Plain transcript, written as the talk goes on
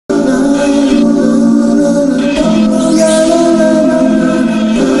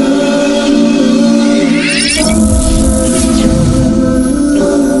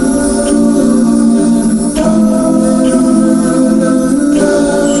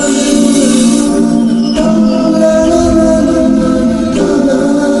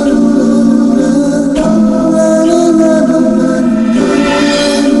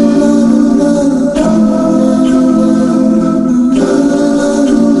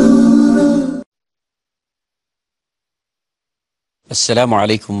السلام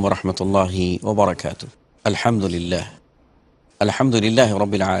عليكم ورحمة الله وبركاته. الحمد لله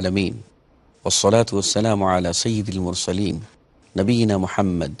رب العالمين والصلاة والسلام على سيد المرسلين نبينا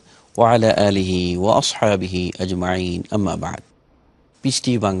محمد وعلى آله وأصحابه أجمعين أما بعد. TV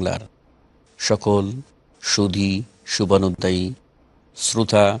বাংলার সকল সুধী শুভানুদ্দায়ী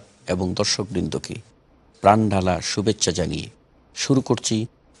শ্রোতা এবং দর্শকবৃন্দকে প্রাণঢালা শুভেচ্ছা জানিয়ে শুরু করছি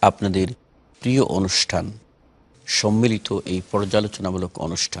আপনাদের প্রিয় অনুষ্ঠান, সম্মিলিত এই পর্যালোচনামূলক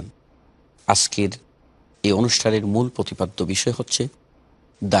অনুষ্ঠান। আজকের এই অনুষ্ঠানের মূল প্রতিপাদ্য বিষয় হচ্ছে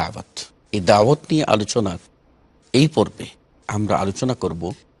দাওয়াত। এই দাওয়াত নিয়ে আলোচনার এই পর্বে আমরা আলোচনা করব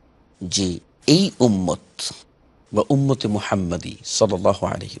যে এই উম্মত বা উম্মতে মুহাম্মাদি সাল্লাল্লাহু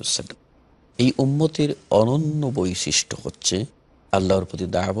আলাইহি ওয়াসাল্লাম, এই উম্মতের অনন্য বৈশিষ্ট্য হচ্ছে আল্লাহর প্রতি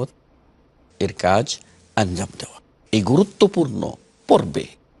দাওয়াত, এর কাজ আঞ্জাম দেওয়া। এই গুরুত্বপূর্ণ পর্বে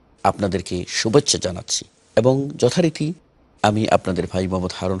আপনাদেরকে শুভেচ্ছা জানাচ্ছি এবং যথারীতি আমি আপনাদের ভাই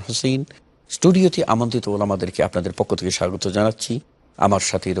মোহাম্মদ হারুন হোসেন স্টুডিওতে আমন্ত্রিত ওলামাদেরকে আপনাদের পক্ষ থেকে স্বাগত জানাচ্ছি। আমার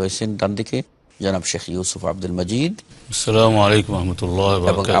সাথে রয়েছেন ডান দিকে জনাব শেখ ইউসুফ আব্দুল মজিদ, আসসালামু আলাইকুম ওয়া রাহমাতুল্লাহি ওয়া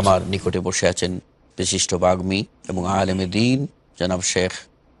এবং বারাকাতুহু। আমার নিকটে বসে আছেন বিশিষ্ট বাগ্মী এবং আলেমে দ্বীন জনাব শেখ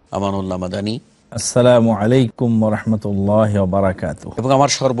আমানুল্লাহ মাদানী, আসসালামু আলাইকুম ওয়া রাহমাতুল্লাহি ওয়া বারাকাতুহু। এবং আমার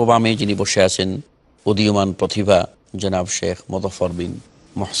সর্ববামে যিনি বসে আছেন উদীয়মান প্রতিভা জনাব শেখ মুজফফর বিন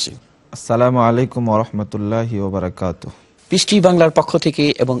মুহসিন। আসসালামু আলাইকুম ওয়া রাহমাতুল্লাহি ওয়া বারাকাতুহু। TV বাংলার পক্ষ থেকে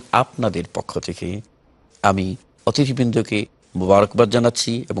এবং আপনাদের পক্ষ থেকে আমি অতিথিবৃন্দকে মোবারকবাদ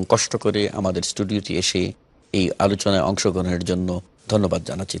জানাচ্ছি এবং কষ্ট করে আমাদের স্টুডিওতে এসে এই আলোচনায় অংশগ্রহণের জন্য ধন্যবাদ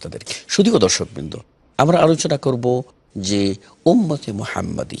জানাচ্ছি তাদেরকে। শুধুও দর্শকবৃন্দ, আমরা আলোচনা করব যে উম্মতে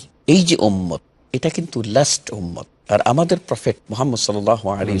মুহাম্মাদি, এই যে উম্মত, এটা কিন্তু লাস্ট উম্মত। আর আমাদের প্রফেট মুহাম্মদ সাল্লাল্লাহু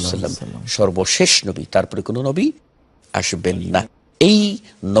আলাইহি ওয়াসাল্লাম সর্বশেষ নবী, তারপরে কোনো নবী আসবেন না। এই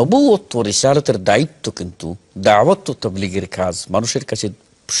নবুয়ত ও রিসালাতের দায়িত্ব কিন্তু দাওয়াত ও তাবলীগের কাজ, মানুষের কাছে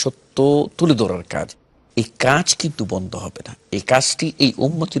সত্য তুলে ধরার কাজ। এই কাজ কিন্তু বন্ধ হবে না, এই কাজটি এই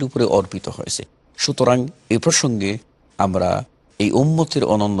উম্মতের উপরে অর্পিত হয়েছে। সুতরাং এই প্রসঙ্গে আমরা এই উম্মতের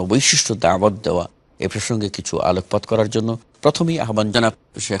অনন্য বৈশিষ্ট্য দাওয়াত দেওয়া, এ প্রসঙ্গে কিছু আলোকপাত করার জন্য প্রথমেই আহ্বান জানাব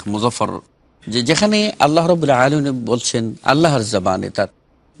শেখ মুজফফর, যে যেখানে আল্লাহ রাব্বুল আলামিন বলছেন, আল্লাহর জবানে তার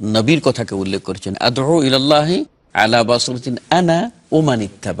নবীর কথাকে উল্লেখ করেছেন, আদউ ইলাল্লাহি আলা বাসরাতিন আনা ওয়া মান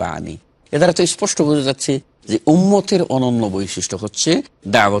ইত্তাবাআনি। এর দ্বারা তো স্পষ্ট বোঝা যাচ্ছে যে উম্মতের অনন্য বৈশিষ্ট্য হচ্ছে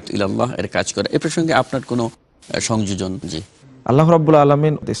দাওয়াত ইলাল্লাহ, এর কাজ করা। এ প্রসঙ্গে আপনার কোনো সংযোজন? জি, আল্লাহ রাব্বুল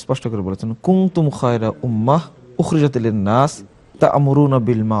আলামিন স্পষ্ট করে বলেছেন, কুনতুম খায়রা উম্মাহ উখরিজাত লিন-নাস তা'মুরুনা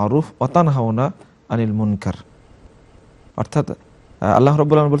বিল মা'রুফ ওয়া তানহাউনা আনিল মুনকার। অর্থাৎ আল্লাহ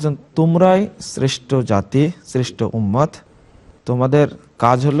রাব্বুল আলামিন বলেছেন, তোমরাই শ্রেষ্ঠ জাতি, শ্রেষ্ঠ উম্মত। তোমাদের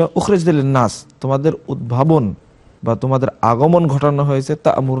কাজ হলো উখরিজাত লিন-নাস, তোমাদের উদ্ভাবন বা তোমাদের আগমন ঘটানো হয়েছে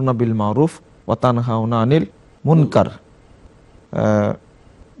তা'মুরুনা বিল মা'রুফ ওয়া তানহাউনা আনিল মুনকার,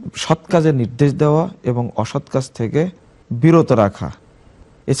 সৎ কাজের নির্দেশ দেওয়া এবং অসৎ কাজ থেকে বিরত রাখা।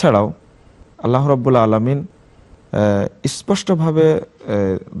 এছাড়াও আল্লাহ রাব্বুল আলামিন স্পষ্টভাবে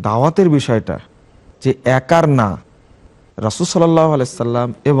দাওয়াতের বিষয়টা যে একার না, রাসূল সাল্লাল্লাহু আলাইহি সাল্লাম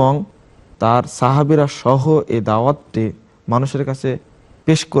এবং তার সাহাবীরা সহ এই দাওয়াতটি মানুষের কাছে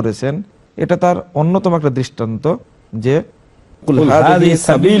পেশ করেছেন। এটা তার অন্যতম একটা দৃষ্টান্ত যে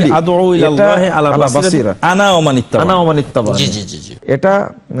এটা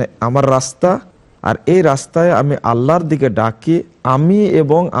আমার রাস্তা, আর এই রাস্তায় আমি আল্লাহর দিকে ডাকি, আমি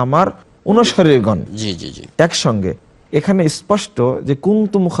এবং আমার অনুসারীগণ একসঙ্গে। এখানে স্পষ্ট যে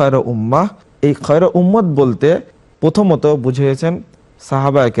কুনতুম খায়রা উম্মাহ, এই খায়রা উম্মত বলতে প্রথমত বুঝিয়েছেন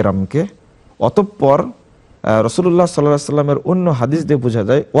সাহাবায়ে কেরামকে, অতঃপর রাসূলুল্লাহ সাল্লাল্লাহু আলাইহি সাল্লামের অন্য হাদিস দিয়ে বোঝা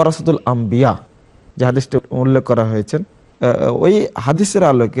যায় ওয়ারাসাতুল আম্বিয়া, যে হাদিসটি উল্লেখ করা হয়েছে। ওই হাদিসের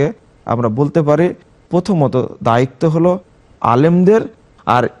আলোকে আমরা বলতে পারি প্রথমত দায়িত্ব হলো আলেমদের,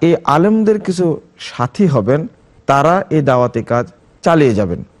 আর এই আলেমদের কিছু সাথী হবেন, তারা এই দাওয়াতি কাজ চালিয়ে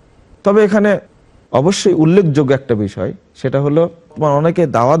যাবেন। তবে এখানে অবশ্যই উল্লেখযোগ্য একটা বিষয়, সেটা হলো তোমার অনেকে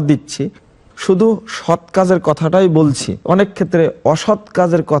দাওয়াত দিচ্ছি, শুধু সৎ কাজের কথাটাই বলছি, অনেক ক্ষেত্রে অসৎ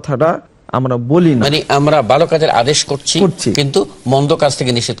কাজের কথাটা আমরা বলি না, মানে আমরা ভালো কাজের আদেশ করছি কিন্তু মন্দ কাজ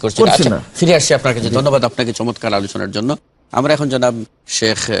থেকে নিষেধ করছি না। ফিরে আসছি আপনার কাছে, ধন্যবাদ আপনাকে চমৎকার আলোচনার জন্য। আমরা এখন জনাব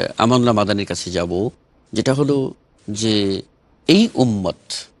শেখ আমানুল্লাহ মাদানীর কাছে যাব, যেটা হলো যে এই উম্মত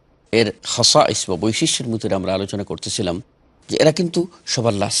এর খাসাইস বা বৈশিষ্ট্যের মধ্যে আমরা আলোচনা করতেছিলাম যে এরা কিন্তু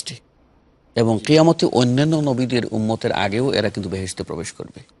সবার লাস্টে, এবং কিয়ামতে অন্যান্য নবীদের উম্মতের আগেও এরা কিন্তু বেহেশতে প্রবেশ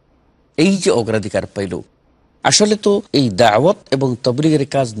করবে। এই যে অগ্রাধিকার পাইল, আসলে তো এই দাওয়াত এবং তাবলীগের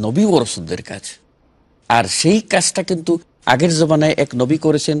কাজ নবী ও রাসূলদের কাজ, আর সেই কাজটা কিন্তু আগের জমানায় এক নবী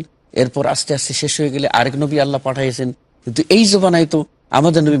করেছেন, এরপর আস্তে আস্তে শেষ হয়ে গেলে আরেক নবী আল্লাহ পাঠাইছেন। কিন্তু এই জমানায় তো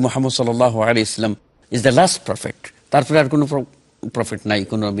আমাদের নবী মুহাম্মদ সাল্লাল্লাহু আলাইহি ওয়াসাল্লাম ইজ দ্য লাস্ট প্রফেট, তারপরে আর কোনো প্রফেট নাই,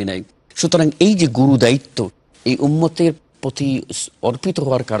 কোন নবী নাই। সুতরাং এই যে গুরু দায়িত্ব এই উম্মতের প্রতি অর্পিত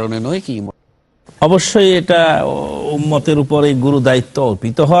হওয়ার কারণে নয় কি? অবশ্যই এটা উম্মতের উপরে গুরু দায়িত্ব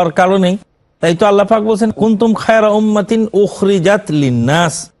অর্পিত হওয়ার কারণেই। তাই তো আল্লাহ পাক বলছেন কুনতুম খায়রা উম্মাতিন উখরিজাত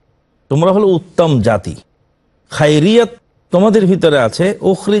লিন্নাস, তোমরা হলো উত্তম জাতি। খায়রিয়াত তোমাদের ভিতরে আছে,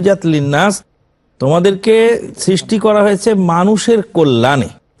 উখরিজাত লিন্নাস তোমাদেরকে সৃষ্টি করা হয়েছে মানুষের কল্যাণে,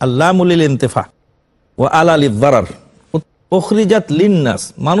 আল্লাহ মুলিল ইন্তেফা ও আলালিদ দারার। উখরিজাত লিন্নাস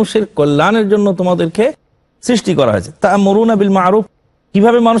মানুষের কল্যাণের জন্য তোমাদেরকে সৃষ্টি করা হয়েছে। তা'মুরুনা বিল মা'রুফ,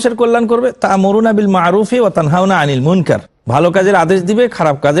 কিভাবে মানুষের কল্যাণ করবে? তা'মুরুনা বিল মা'রুফি ওয়া তানহাউনা আনিল মুনকার, ভালো কাজের আদেশ দিবে,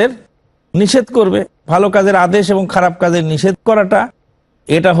 খারাপ কাজের নিষেধ করবে। ভালো কাজের আদেশ এবং খারাপ কাজের নিষেধ করাটা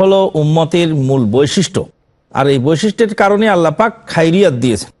এটা হলো উম্মতের মূল বৈশিষ্ট্য। আর এই বৈশিষ্ট্যের কারণে আল্লাহ পাক খায়রিয়াত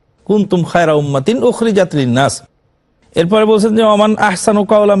দিয়েছেন, কুনতুম খায়রা উম্মাতিন উখরিজাত লিন্নাস। এরপরে বলছেন যে ওমান আহসানু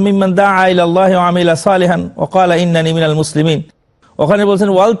কাওলাম মিম্মান দাআ ইলাল্লাহি ওয়া আমিলা সালিহান ওয়া ক্বালা ইন্নানি মিনাল মুসলিমিন। ওখানে বলছেন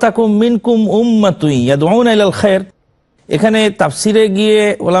ওয়াল তাকুম মিনকুম উম্মাতুন ইয়াদউনা ইলাল খায়র। এখানে তাফসিরে গিয়ে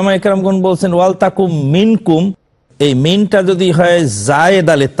উলামা ইকরামগণ বলছেন ওয়াল তাকুম মিনকুম, এই মিনটা যদি হয় জায়েদ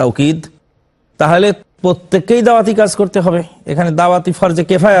আলিত তাওকিদ, তাহলে প্রত্যেককেই দাওয়াতি কাজ করতে হবে। এখানে দাওয়াতি ফরজে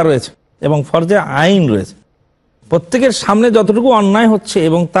কেফায়া রয়েছে এবং ফরজে আইন রয়েছে। প্রত্যেকের সামনে যতটুকু অন্যায় হচ্ছে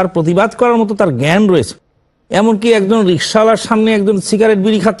এবং তার প্রতিবাদ করার মতো তার জ্ঞান রয়েছে, এমনকি একজন রিক্সাওয়ালার সামনে একজন সিগারেট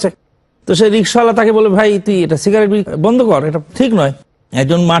বিড়ি খাচ্ছে, তো সেই রিক্সাওয়ালা তাকে বলে ভাই তুই এটা সিগারেট বিড়ি বন্ধ কর, এটা ঠিক নয়।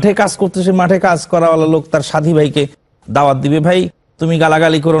 একজন মাঠে কাজ করতেছে, মাঠে কাজ করাওয়ালা লোক তার সাথী ভাইকে দাওয়াত দিবে, ভাই তুমি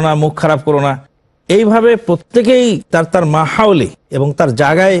গালাগালি করো না, মুখ খারাপ করো না। এইভাবে প্রত্যেকেই তার তার মাহাউলে এবং তার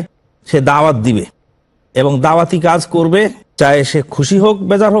জায়গায় সে দাওয়াত দিবে এবং দাওয়াতি কাজ করবে, চাहे সে খুশি হোক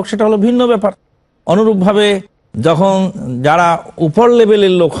বেজার হোক, সেটা হলো ভিন্ন ব্যাপার। অনুরূপভাবে যখন যারা উপর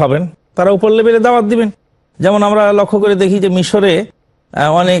লেভেলের লোক হবেন তারা উপর লেভেলে দাওয়াত দিবেন। যেমন আমরা লক্ষ্য করে দেখি যে মিশরে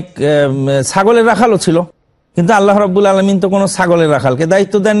অনেক ছাগলের রাখালও ছিল, কিন্তু আল্লাহ রাব্বুল আলামিন তো কোনো ছাগলের রাখালকে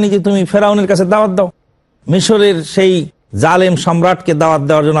দায়িত্ব দেননি যে তুমি ফেরাউনের কাছে দাওয়াত দাও। মিশরের সেই জালেম সম্রাটকে দাওয়াত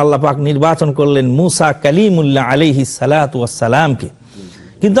দেওয়ার জন্য আল্লাহ পাক নির্বাচন করলেন মুসা কালিমুল্লাহ আলাইহিস সালাতু ওয়াস সালামকে।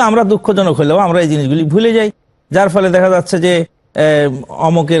 কিন্তু আমরা দুঃখজনক হলেও আমরা এই জিনিসগুলি ভুলে যাই, যার ফলে দেখা যাচ্ছে যে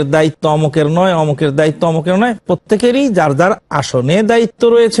অমকের দায়িত্ব অমকের নয়, অমকের দায়িত্ব অমকের নয়, প্রত্যেকেরই যার যার আসনে দায়িত্ব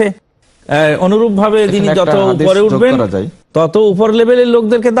রয়েছে। অনুরূপ ভাবে যিনি যত উপরে উঠবেন তত উপর লেভেলের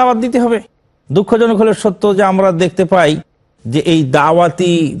লোকদেরকে দাওয়াত দিতে হবে। দুঃখজনক হলে সত্য যে আমরা দেখতে পাই যে এই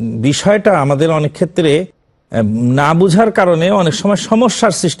দাওয়াতি বিষয়টা আমাদের অনেক ক্ষেত্রে না বুঝার কারণে অনেক সময়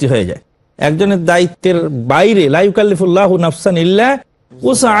সমস্যার সৃষ্টি হয়ে যায়। একজনের দায়িত্বের বাইরে লা ইউকাল্লিফুল্লাহু নাফসান ইল্লা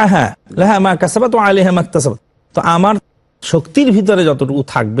উসআহা লাহা মা কাসাবাত ওয়া আলাইহা মা ইকতাসাবাত। তো আমার শক্তির ভিতরে যতটুকু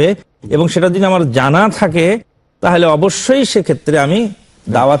থাকবে এবং সেটা যদি আমার জানা থাকে, তাহলে অবশ্যই সেক্ষেত্রে আমি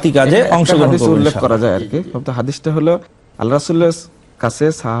দাওয়াতি কাজে অংশগ্রহণ করব। উল্লেখ করা যায় আর কি, হাদিসটা হলো আল্লাহ রাসূলের কাছে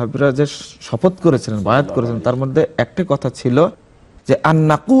সাহাবীরা যে শপথ করেছিলেন, বায়াত করেছেন, তার মধ্যে একটা কথা ছিল যে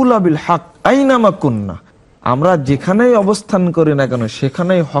আন্নাকুলা বিল হক আইনামা কুন্না, আমরা যেখানেই অবস্থান করি না কেন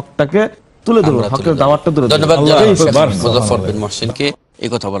সেখানেই হকটাকে তুলে ধরব, হকের দাওয়াতটা তুলে ধরব। ধন্যবাদ মুজাফফর বিন মুহসিনকে এই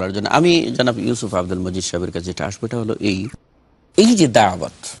কথা বলার জন্য। আমি জনাব ইউসুফ আব্দুল মজিদ সাহেবের কাছে যেটা আসবে, এটা হলো এই যে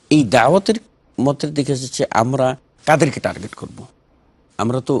দাওয়াত, এই দাওয়াতের মধ্যে দেখে যাচ্ছে আমরা কাদেরকে টার্গেট করব।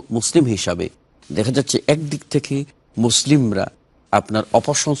 আমরা তো মুসলিম হিসাবে দেখা যাচ্ছে একদিক থেকে মুসলিমরা আপনার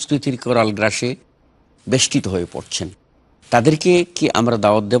অপসংস্কৃতির করাল গ্রাসে বেষ্টিত হয়ে পড়ছেন, তাদেরকে কি আমরা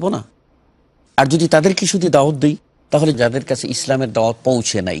দাওয়াত দেব না? আর যদি তাদেরকে শুধু দাওয়াত দিই, তাহলে যাদের কাছে ইসলামের দাওয়াত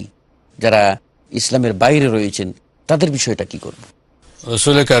পৌঁছে নাই, যারা ইসলামের বাইরে রয়েছেন, তাদের বিষয়টা কি করব?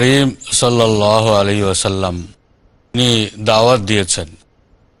 রাসূল কারীম সাল্লাল্লাহু আলাইহি ওয়াসাল্লাম তিনি দাওয়াত দিয়েছেন,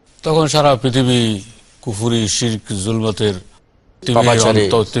 তখন সারা পৃথিবী কুফরি শিরক জুলমতের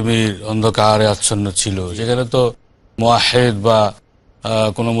তিমির অন্ধকারে আচ্ছন্ন ছিল। যেখানে তো মুয়াহিদ বা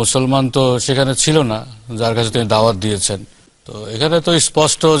কোনো মুসলমান তো সেখানে ছিল না, যার কাছে তিনি দাওয়াত দিয়েছেন। তো এখানে তো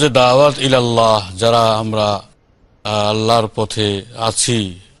স্পষ্ট যে দাওয়াত ইলাল্লাহ, যারা আমরা আল্লাহর পথে আছি,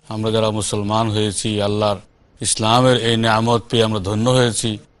 আমরা যারা মুসলমান হয়েছি, আল্লাহর ইসলামের এই নিয়ামত পেয়ে আমরা ধন্য হয়েছি,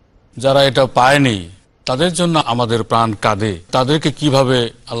 যারা এটা পায়নি তাদের জন্য আমাদের প্রাণ কাঁদে। তাদেরকে কিভাবে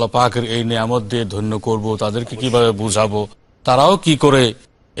আল্লাহ পাকের এই নিয়ামত দিয়ে ধন্য করব, তাদেরকে কিভাবে বুঝাবো, তারাও কি করে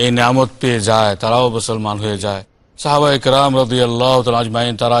এই নিয়ামত পেয়ে যায়, তারাও মুসলমান হয়ে যায়। সাহাবায়ে কেরাম রাদিয়াল্লাহু তাআলা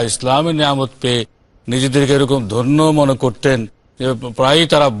আজমাইন তারা ইসলামের নিয়ামত পেয়ে নিজেদেরকে এরকম ধন্য মনে করতেন যে প্রায়ই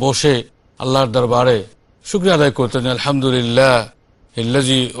তারা বসে আল্লাহর দরবারে শুকরিয়া আদায় করতেন, আলহামদুলিল্লাহ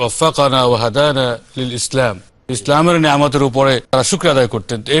আল্লাযী ওয়াফাকানা ওয়া হাদানা লিল ইসলাম। ইসলামের নিয়ামতের উপরে তারা শুকরিয়া আদায়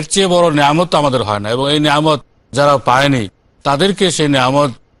করতেন। এর চেয়ে বড় নিয়ামত তো আমাদের হয় না, এবং এই নিয়ামত যারা পায়নি তাদেরকে সেই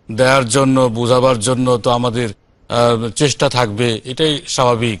নিয়ামত দেওয়ার জন্য, বুঝাবার জন্য তো আমাদের চেষ্টা থাকবে, এটাই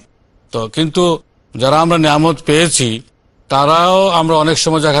স্বাভাবিক। তো কিন্তু যারা আমরা নিয়ামত পেয়েছি তারাও আমরা অনেক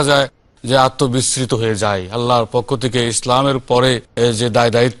সময় দেখা যায় যে আত্মবিস্মৃত হয়ে যায়। আল্লাহর পক্ষ থেকে ইসলামের পরে যে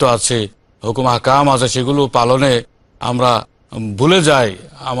দায় দায়িত্ব আছে, হুকুম হাকাম আছে, সেগুলো পালনে আমরা ভুলে যাই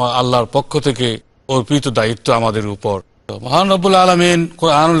আল্লাহর পক্ষ থেকে অর্পিত দায়িত্ব আমাদের উপর। মহান রব্বুল আলামিন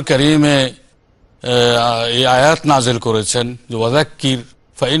কুরআনুল কারীমে এই আয়াত নাযিল করেছেন যে ওয়াযাক্কির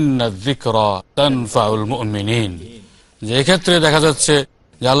ফাইন্নায যিকরা তানফাউল মুমিনিন। যে এক্ষেত্রে দেখা যাচ্ছে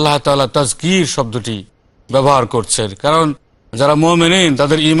যে আল্লাহ তাআলা তাজকির শব্দটি ব্যবহার করছেন, কারণ যারা মুমিনিন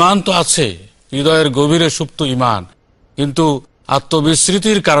তাদের ঈমান তো আছে, হৃদয়ের গভীরে সুপ্ত ঈমান, কিন্তু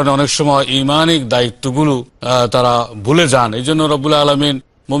আত্মবিস্মৃতির কারণে অনেক সময় ঈমানিক দায়িত্বগুলো তারা ভুলে যান। এই জন্য রব্বুল আলামিন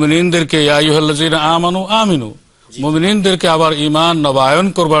মুমিনিনদেরকে ইয়া আইয়ুহাল্লাযীনা আমানু আমিনু, মুমিনিনদেরকে আবার ঈমান নবায়ন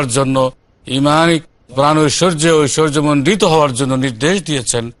করবার জন্য, ঈমানিক প্রাণ ঐশ্বর্যমণ্ডিত হওয়ার জন্য নির্দেশ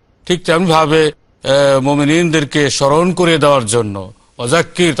দিয়েছেন। ঠিক তেমনি ভাবে মুমিনিনদেরকে স্মরণ করিয়ে দেওয়ার জন্য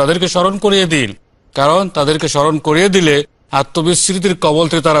ওয়াযাক্কির, তাদেরকে স্মরণ করিয়ে দিন, কারণ তাদেরকে স্মরণ করিয়ে দিলে আত্মবিস্মৃতির কবল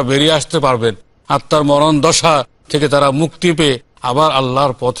থেকে তারা বেরিয়ে আসতে পারবেন, আত্মার মরণ দশা থেকে তারা মুক্তি পেয়ে আবার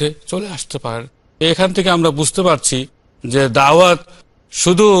আল্লাহর পথে চলে আসতে পারেন। এখান থেকে আমরা বুঝতে পারছি যে দাওয়াত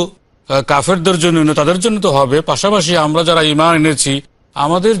শুধু কাফেরদের জন্য নয়, তাদের জন্য তো হবে, পাশাপাশি আমরা যারা ঈমান এনেছি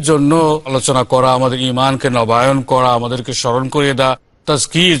আমাদের জন্য আলোচনা করা, আমাদের ঈমানকে নবায়ন করা, আমাদেরকে স্মরণ করিয়ে দেওয়া,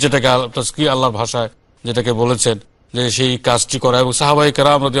 তাজকির, যেটাকে তাজকির আল্লাহর ভাষায় যেটাকে বলেছেন, যে সেই কাজটি করা। এবং সাহাবায়ে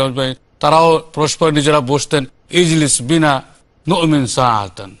কেরাম রাদিয়াল্লাহু আনহুম তারাও পরস্পর নিজেরা বসতেন, ইজলিস বিনা নুমিন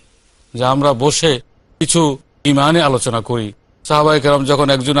সাআতান, যে আমরা বসে কিছু ঈমানে আলোচনা করি। সাহাবায়ে কেরাম যখন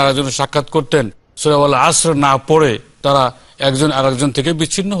একজন আরেকজনের সাক্ষাৎ করতেন, সূরা আল আসর না পড়ে তারা একজন আরেকজন থেকে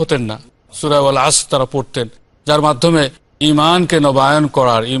বিচ্ছিন্ন হতেন না, সূরা আল আসর তারা পড়তেন, যার মাধ্যমে ঈমানকে নবায়ন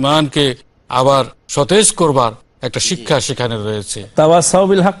করার, ঈমানকে আবার সতেজ করবার একটা শিক্ষা সেখানে রয়েছে। তাওয়াসাউ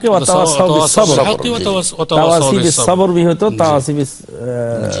বিল হাক্কি ওয়া তাওয়াসাউ বিস সবর, তাওয়াসি বিস সবর বি হতো, তাওয়াসি বিস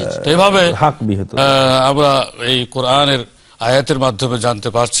এইভাবে হক বি হতো। আমরা এই কোরআনের আয়াতের মাধ্যমে জানতে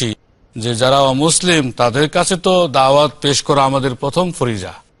পারছি যে যারা অমুসলিম তাদের কাছে তো দাওয়াত পেশ করা আমাদের প্রথম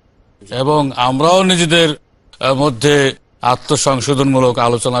ফরিজা, এবং আমরাও নিজেদের মধ্যে আত্মসংশোধনমূলক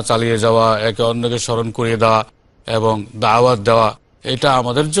আলোচনা চালিয়ে যাওয়া, একে অন্যকে স্মরণ করিয়ে দেওয়া এবং দাওয়াত দেওয়া, এটা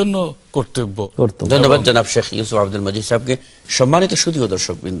আমাদের জন্য কর্তব্য। ধন্যবাদ জনাব শেখ ইউসুফ আব্দুল মজিদ সাহেবকে। সম্মানিত সুধীয়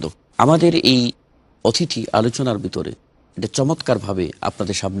দর্শকবৃন্দ, আমাদের এই অতিথি আলোচনার ভিতরে এটা চমৎকার ভাবে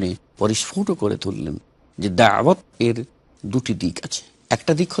আপনাদের সামনে পরিস্ফুট করে তুললেন যে দাওয়াত এর দুটি দিক আছে।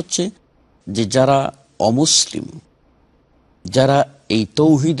 একটা দিক হচ্ছে যে যারা অমুসলিম, যারা এই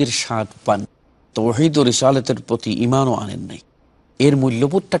তৌহিদের স্বাদ পান, তৌহিদ ও রিসালাতের প্রতি ঈমানও আনেন নাই, এর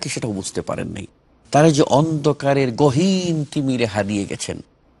মূল্যবোধটাকে সেটাও বুঝতে পারেন নাই, তারা যে অন্ধকারের গহীন তিমিরে হারিয়ে গেছেন,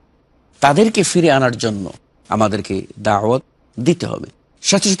 তাদেরকে ফিরে আনার জন্য আমাদেরকে দাওয়াত দিতে হবে।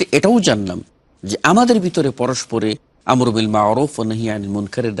 সাথে সাথে এটাও জানলাম যে আমাদের ভিতরে পরস্পরে আমর বিল মারুফ ওয়া নাহি আনিল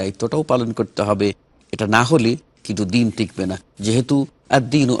মুনকারের দায়িত্বটাও পালন করতে হবে। এটা না হলে কিন্তু দিন টিকবে না, যেহেতু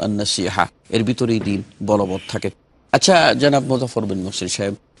আদ-দীনু আন-নাসিহা, এর ভিতরেই দিন বলবৎ থাকে। আচ্ছা জনাব মুজাফফর বিন মুহসিন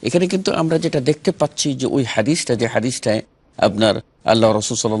সাহেব, এখানে কিন্তু আমরা যেটা দেখতে পাচ্ছি যে ওই হাদিসটা, যে হাদিসটায় আপনার আল্লাহ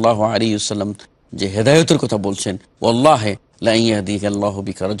রাসূল সাল্লাল্লাহু আলাইহি ওয়াসাল্লাম যে হেদায়েতের কথা বলছেন, ওয়াল্লাহি লা ইয়াহদিকাল্লাহু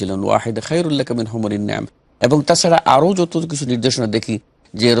বিকা রাজুলান ওয়াহিদা খায়রুল লাকা মিন হুমুরিন নিআম, এবং তাছাড়া আরও যত কিছু নির্দেশনা দেখি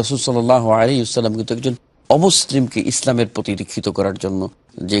যে রাসূল সাল্লাল্লাহু আলাইহি ওয়াসাল্লাম কিন্তু একজন অমুসলিমকে ইসলামের প্রতি দীক্ষিত করার জন্য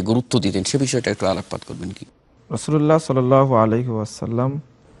যে গুরুত্ব দিতেন, সে বিষয়টা একটু আলোকপাত করবেন কি? রাসূলুল্লাহ সাল্লাল্লাহু আলাইহি ওয়াসাল্লাম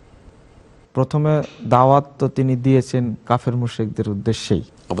প্রথমে দাওয়াত তো তিনি দিয়েছেন কাফের মুশরিকদের উদ্দেশ্যেই।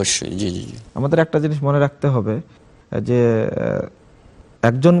 অবশ্যই, জি জি জি। আমাদের একটা জিনিস মনে রাখতে হবে যে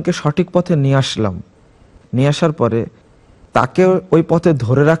একজনকে সঠিক পথে নিয়ে আসলাম, নিয়ে আসার পরে তাকে ওই পথে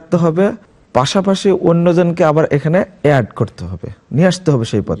ধরে রাখতে হবে, পাশাপাশি অন্যজনকে আবার এখানে অ্যাড করতে হবে, নিয়ে আসতে হবে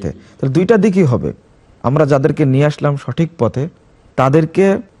সেই পথে। তাহলে দুইটা দিকই হবে। আমরা যাদেরকে নিয়ে আসলাম সঠিক পথে, তাদেরকে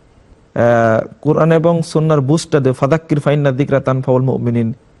কোরআন এবং সুন্নাহর বুঝটা দে, ফাদাক্কির ফাইন্না যিকরা তানফাউল মুমিনিন।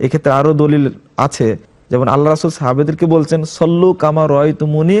 এক্ষেত্রে আরো দলিল আছে, যেমন আল্লাহ রাসূল সাহাবাদেরকে বলছেন সল্লু কামা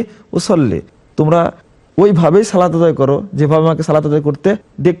রাআইতুমুনি উসাল্লি, তোমরা ওইভাবেই সালাত আদায় করো যেভাবে আমাকে সালাত আদায় করতে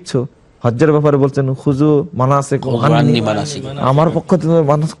দেখছো। হজ্জের ব্যাপারে বলছেন খুজু মানাসিকুম আন্নী, আমার পক্ষ থেকে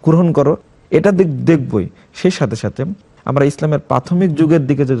মানাসিক গ্রহণ করো। এটা দেখবই। সেই সাথে সাথে আমরা ইসলামের প্রাথমিক যুগের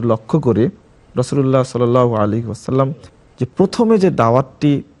দিকে যদি লক্ষ্য করি, রাসূলুল্লাহ সাল্লাল্লাহু আলাইহি ওয়াসাল্লাম যে প্রথমে যে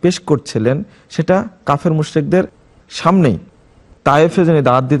দাওয়াতটি পেশ করছিলেন সেটা কাফের মুশরিকদের সামনেই। তায়েফে যিনি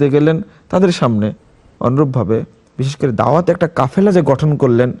দাওয়াত দিতে গেলেন তাদের সামনে। অনুরূপভাবে বিশেষ করে দাওয়াতে একটা কাফেলা যে গঠন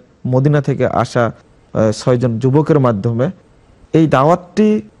করলেন মদিনা থেকে আসা 6 জন যুবকের মাধ্যমে, এই দাওয়াতটি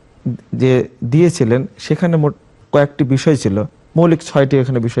যে দিয়েছিলেন সেখানে মোট কয়েকটি বিষয় ছিল, মৌলিক 6টি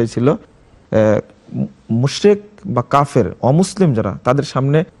এখানে বিষয় ছিল। মুশরিক বা কাফের অমুসলিম যারা, তাদের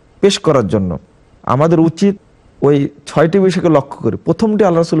সামনে পেশ করার জন্য আমাদের উচিত ওই 6টি বিষয়কে লক্ষ্য করে। প্রথমটি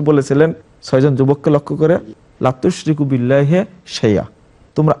আল্লাহ রাসূল বলেছিলেন 6 জন যুবককে লক্ষ্য করে, লা তুশরিকু বিল্লাহি শাইআ,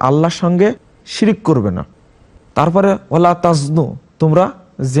 তোমরা আল্লাহর সঙ্গে শিরিক করবে না। তারপরে ওয়ালা তাজনু, তোমরা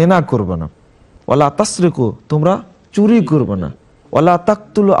জেনা করবে না। ওয়ালা তাসরিকু, তোমরা চুরি করবে না। ওয়ালা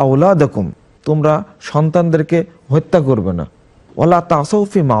তাকতুলু আওলাদাকুম, তোমরা সন্তানদেরকে হত্যা করবে না। ওয়ালা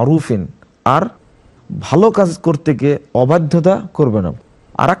তাসাউফি মারুফিন, আর ভালো কাজ করতে গিয়ে অবাধ্যতা করবে না।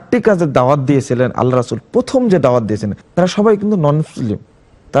 আর একটি কাজের দাওয়াত দিয়েছিলেন আল্লাহ রাসূল, প্রথম যে দাওয়াত দিয়েছিলেন, তারা সবাই কিন্তু নন মুসলিম,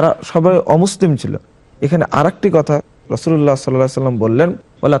 তারা সবাই অমুসলিম ছিল। এখানে আর একটি কথা রাসূলুল্লাহ সাল্লাল্লাহু আলাইহি ওয়াসাল্লাম বললেন,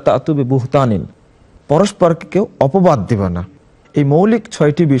 ওয়ালা তা'তু বিবুহতানিন, পরস্পরকে কেউ অপবাদ দিবে না। এই মৌলিক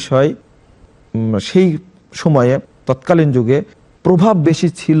 6টি বিষয় সেই সময়ে তৎকালীন যুগে প্রভাব বেশি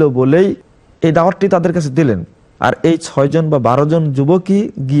ছিল বলেই এই দাওয়াতটি তাদের কাছে দিলেন। আর এই 6 জন বা 12 জন যুবকই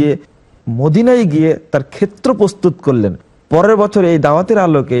গিয়ে মদিনায় গিয়ে তার ক্ষেত্র প্রস্তুত করলেন। পরের বছর এই দাওয়াতের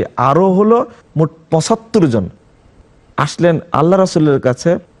আলোকে আরো হলো মোট 75 জন আসলেন আল্লাহ রাসূলের কাছে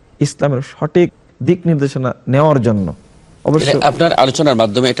ইসলামের সঠিক দিক নির্দেশনা নেওয়ার জন্য। অবশ্যই আপনার আলোচনার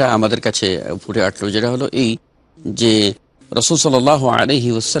মাধ্যমে এটা আমাদের কাছে ফুটে আসলো, যেটা হলো এই যে রাসূল সাল্লাল্লাহু আলাইহি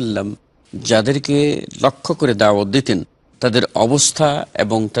ওয়াসাল্লাম যাদেরকে লক্ষ্য করে দাওয়াত দিতেন, তাদের অবস্থা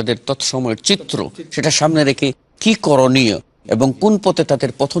এবং তাদের তৎসময়ের চিত্র সেটা সামনে রেখে কি করণীয় এবং কোন পথে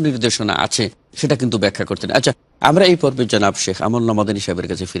তাদের পথ নির্দেশনা আছে সেটা কিন্তু ব্যাখ্যা করতেন। আচ্ছা, আমরা এই পর্বে জনাব শেখ আমুল্লাহ মাদানী সাহেবের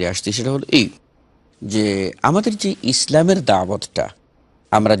কাছে ফিরে আসছি। সেটা হলো এই যে আমাদের যে ইসলামের দাওয়াতটা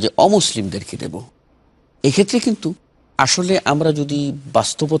আমরা যে অমুসলিমদেরকে দেব, এক্ষেত্রে কিন্তু আসলে আমরা যদি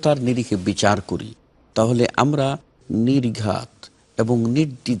বাস্তবতার নিরিখে বিচার করি, তাহলে আমরা নির্ঘাত এবং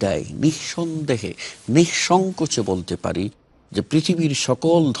নির্দ্বিধায় নিঃসন্দেহে নিঃসংকোচে বলতে পারি যে পৃথিবীর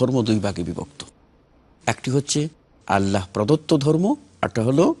সকল ধর্ম 2 ভাগে বিভক্ত। একটি হচ্ছে আল্লাহ প্রদত্ত ধর্ম, একটা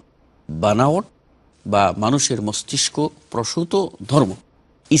হলো বানাওয়াট বা মানুষের মস্তিষ্ক প্রসূত ধর্ম।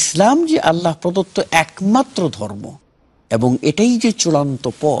 ইসলাম যে আল্লাহ প্রদত্ত একমাত্র ধর্ম এবং এটাই যে চূড়ান্ত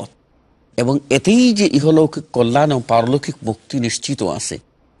পথ এবং এতেই যে ইহলৌকিক কল্যাণ ও পারলৌকিক মুক্তি নিশ্চিত আছে,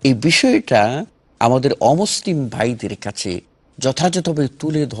 এই বিষয়টা আমাদের অমুসলিম ভাইদের কাছে যথাযথভাবে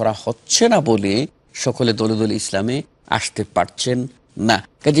তুলে ধরা হচ্ছে না বলে সকলে দলে দলে ইসলামে আসতে পারছেন না।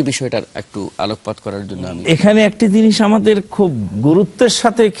 কাজে বিষয়টার একটু আলোকপাত করার জন্য আমি এখানে একটি জিনিস আমাদের খুব গুরুত্বের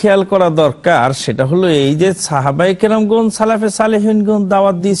সাথে খেয়াল করা দরকার, সেটা হলো এই যে সাহাবায়ে কেরামগণ সালাফে সালেহিনগণ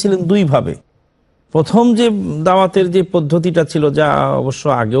দাওয়াত দিয়েছিলেন 2 ভাবে। প্রথম যে দাওয়াতের যে পদ্ধতিটা ছিল, যা অবশ্য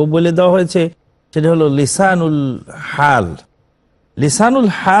আগেও বলে দেওয়া হয়েছে, সেটা হলো লিসানুল হাল। লিসানুল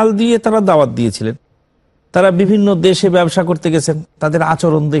হাল দিয়ে তারা দাওয়াত দিয়েছিলেন। তারা বিভিন্ন দেশে ব্যবসা করতে গেছেন, তাদের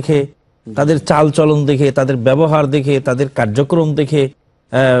আচরণ দেখে, তাদের চাল চলন দেখে, তাদের ব্যবহার দেখে, তাদের কার্যক্রম দেখে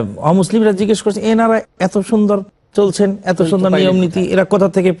অমুসলিমরা জিজ্ঞেস করছে, এনারা এত সুন্দর চলছেন, এত সুন্দর নিয়ম নীতি এরা কোথা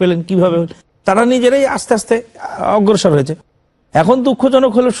থেকে পেলেন, কিভাবে? তারা নিজেরাই আস্তে আস্তে অগ্রসর হয়েছে। এখন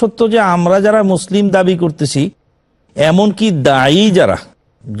দুঃখজনক হলো সত্য যে আমরা যারা মুসলিম দাবি করতেছি, এমনকি দায়ী যারা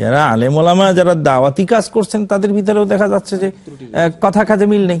আলেম ওলামা যারা দাওয়াতি কাজ করছেন, তাদের ভিতরেও দেখা যাচ্ছে যে কথা কাজে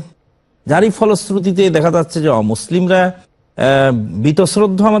মিল নেই। যারই ফলশ্রুতিতে দেখা যাচ্ছে যে অমুসলিমরা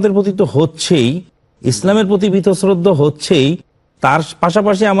বীতশ্রদ্ধ আমাদের প্রতি তো হচ্ছেই, ইসলামের প্রতি বীতশ্রদ্ধ হচ্ছেই, তার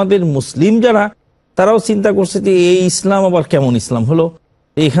পাশাপাশি আমাদের মুসলিম যারা, তারাও চিন্তা করছে যে এই ইসলাম আবার কেমন ইসলাম হলো,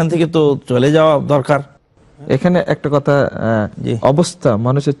 এখান থেকে তো চলে যাওয়া দরকার। এখানে একটা কথা, অবস্থা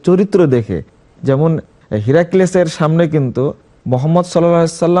মানুষের চরিত্র দেখে, যেমন হিরাক্লিয়াসের সামনে কিন্তু মুহাম্মদ সাল্লাল্লাহু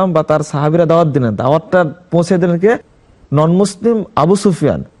আলাইহি সাল্লাম বা তার সাহাবীরা দাওয়াত দিলেন, দাওয়াতটা পৌঁছে দিলেন কে? নন মুসলিম আবু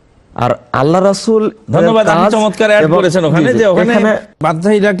সুফিয়ান। আর আল্লাহ রাসূল, ধন্যবাদ, আপনি চমৎকার অ্যাড করেছেন ওখানে, যে ওখানে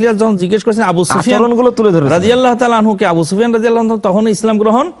বাদশাহ হিরাক্লিয়াস যখন জিজ্ঞেস করেছেন আবু সুফিয়ান আচরণগুলো তুলে ধরেছেন রাদিয়াল্লাহু তাআলা আনহুকে, আবু সুফিয়ান রাদিয়াল্লাহু আনহু তখন ইসলাম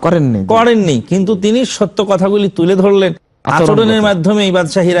গ্রহণ করেননি, কিন্তু তিনি সত্য কথাগুলি তুলে ধরলেন। আচরণের মাধ্যমে এই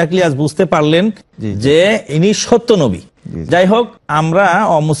বাদশাহ হিরাক্লিয়াস বুঝতে পারলেন যে ইনি সত্য নবী। যাই হোক, আমরা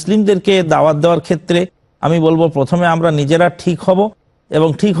অমুসলিমদেরকে দাওয়াত দেওয়ার ক্ষেত্রে আমি বলবো, প্রথমে আমরা নিজেরা ঠিক হব এবং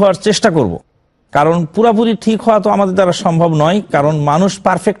ঠিক হওয়ার চেষ্টা করব। কারণ পুরাপুরি ঠিক হওয়া তো আমাদের দ্বারা সম্ভব নয়, কারণ মানুষ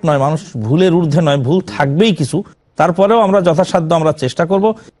পারফেক্ট নয়, মানুষ ভুলের ঊর্ধ্বে নয়, ভুল থাকবেই কিছু, তারপরেও আমরা যথাসাধ্য আমরা চেষ্টা করব।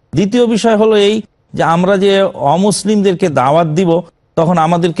 দ্বিতীয় বিষয় হলো এই যে আমরা যে অমুসলিমদেরকে দাওয়াত দিব, তখন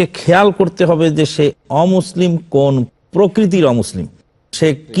আমাদেরকে খেয়াল করতে হবে যে সে অমুসলিম কোন প্রকৃতির অমুসলিম, সে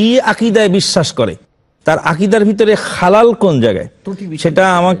কি আকীদায় বিশ্বাস করে, তার আকীদার ভিতরে হালাল কোন জায়গায়, সেটা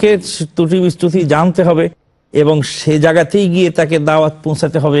আমাকে ত্রুটি বিচ্যুতি জানতে হবে এবং সে জায়গাতেই গিয়ে তাকে দাওয়াত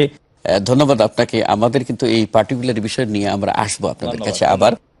পৌঁছাতে হবে। ধন্যবাদ আপনাকে। আমাদের কিন্তু এই পার্টিকুলার বিষয় নিয়ে আমরা আসবো আপনাদের কাছে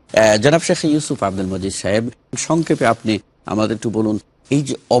আবার। জনাব শেখ ইউসুফ আব্দুল মজিদ সাহেব, সংক্ষেপে আপনি আমাদের একটু বলুন, এই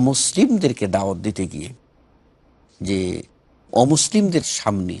যে অমুসলিমদেরকে দাওয়াত দিতে গিয়ে যে অমুসলিমদের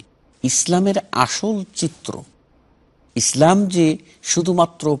সামনে ইসলামের আসল চিত্র, ইসলাম যে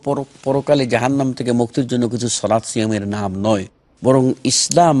শুধুমাত্র পরকালে জাহান্নাম থেকে মুক্তির জন্য কিছু সালাত সিয়ামের নাম নয়, বরং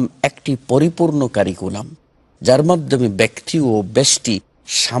ইসলাম একটি পরিপূর্ণ কারিকুলাম, যার মাধ্যমে ব্যক্তি ও ব্যষ্টি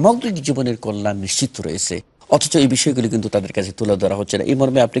সামগ্রিক জীবনের কল্যাণ নিশ্চিত রয়েছে। অথচ এই বিষয়গুলি কিন্তু তাদের কাছে তুলে ধরা হচ্ছে না। এই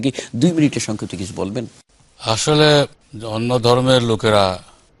মর্মে আপনি কি 2 মিনিটের সংক্ষিপ্ত কিছু বলবেন? আসলে অন্য ধর্মের লোকেরা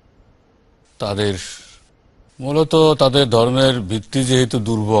মূলত তাদের ধর্মের ভিত্তি যেহেতু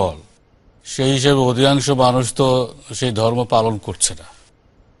দুর্বল, সেই হিসেবে অধিকাংশ মানুষ তো সেই ধর্ম পালন করছে না।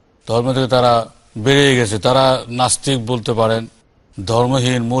 ধর্ম থেকে তারা বেরিয়ে গেছে। তারা নাস্তিক বলতে পারেন,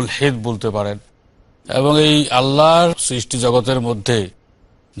 ধর্মহীন মুলহিদ বলতে পারেন। এবং এই আল্লাহর সৃষ্টি জগতের মধ্যে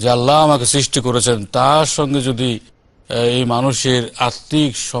যে আল্লাহ আমাকে সৃষ্টি করেছেন তার সঙ্গে যদি এই মানুষের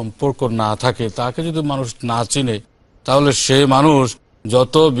আত্মিক সম্পর্ক না থাকে, তাকে যদি মানুষ না চিনে, তাহলে সে মানুষ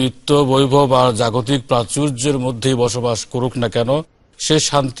যত বিত্ত বৈভব আর জাগতিক প্রাচুর্যের মধ্যেই বসবাস করুক না কেন, সে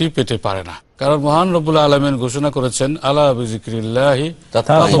শান্তি পেতে পারে না। কারণ মহান রব্বুল আলামিন ঘোষণা করেছেন, আলা বিযিকরিল্লাহি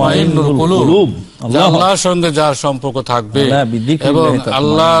তাতমাইন্নুল কুলুব, আল্লাহর সঙ্গে যার সম্পর্ক থাকবে এবং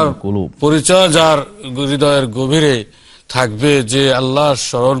আল্লাহর পরিচয় যার হৃদয়ের গভীরে থাকবে, যে আল্লাহর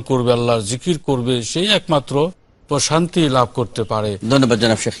স্মরণ করবে, আল্লাহর জিকির করবে, সেই একমাত্র শান্তি লাভ করতে পারে। ধন্যবাদ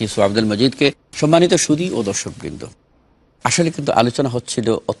জনাব শেখ ইউসুফ আব্দুল মজিদকে। সম্মানিত সুধী ও দর্শকবৃন্দ, আসলে কিন্তু আলোচনা হচ্ছিল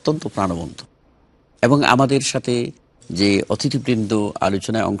অত্যন্ত প্রাণবন্ত, এবং আমাদের সাথে যে অতিথিবৃন্দ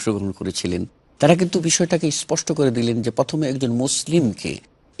আলোচনায় অংশগ্রহণ করেছিলেন তারা কিন্তু বিষয়টাকে স্পষ্ট করে দিলেন যে প্রথমে একজন মুসলিমকে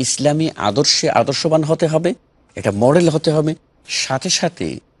ইসলামী আদর্শে আদর্শবান হতে হবে, এটা মডেল হতে হবে। সাথে সাথে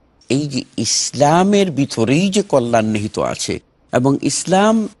এই যে ইসলামের ভিতরেই যে কল্যাণ নিহিত আছে এবং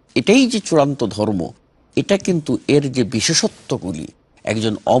ইসলাম এটাই যে চূড়ান্ত ধর্ম, এটা কিন্তু এর যে বিশেষত্বগুলি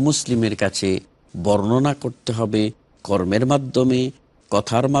একজন অমুসলিমের কাছে বর্ণনা করতে হবে কর্মের মাধ্যমে,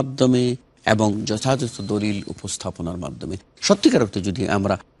 কথার মাধ্যমে এবং যথাযথ দলিল উপস্থাপনার মাধ্যমে। সত্যিকার অর্থে যদি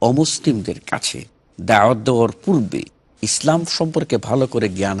আমরা অমুসলিমদের কাছে দাওয়াত দেওয়ার পূর্বে ইসলাম সম্পর্কে ভালো করে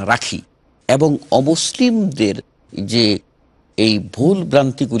জ্ঞান রাখি এবং অমুসলিমদের যে এই ভুল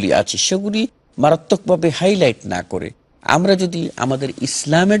ভ্রান্তিগুলি আছে সেগুলি মারাত্মকভাবে হাইলাইট না করে আমরা যদি আমাদের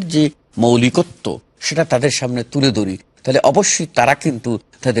ইসলামের যে মৌলিকত্ব সেটা তাদের সামনে তুলে ধরি, তাহলে অবশ্যই তারা কিন্তু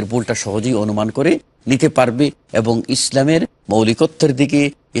তাদের ভুলটা সহজেই অনুমান করে নিতে পারবে এবং ইসলামের মৌলিকত্বের দিকে,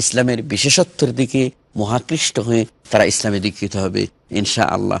 ইসলামের বিশেষত্বের দিকে মহাকৃষ্ট হয়ে তারা ইসলামে দীক্ষিত হবে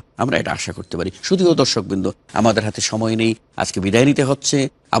ইনশাআল্লাহ। আমরা এটা আশা করতে পারি। শুধুও দর্শকবৃন্দ, আমাদের হাতে সময় নেই, আজকে বিদায় নিতে হচ্ছে।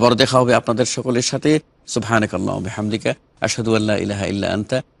 আবার দেখা হবে আপনাদের সকলের সাথে। সুবহানাকাল্লাহু ওয়া বিহামদিকা, আশহাদু আল্লা ইলাহা ইল্লা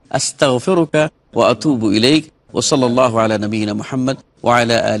আনতা, আস্তাগফিরুকা ওয়া আতুবু ইলাইক, ওয়া সাল্লাল্লাহু আলা নাবিয়িনা মুহাম্মদ ওয়া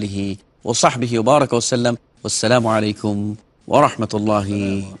আলা আলিহি ওয়া সাহবিহি ওয়া বারাকা ওয়া সাল্লাম। আসসালামু আলাইকুম ওয়া রাহমাতুল্লাহি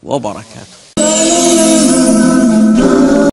ওয়া বারাকাতুহু।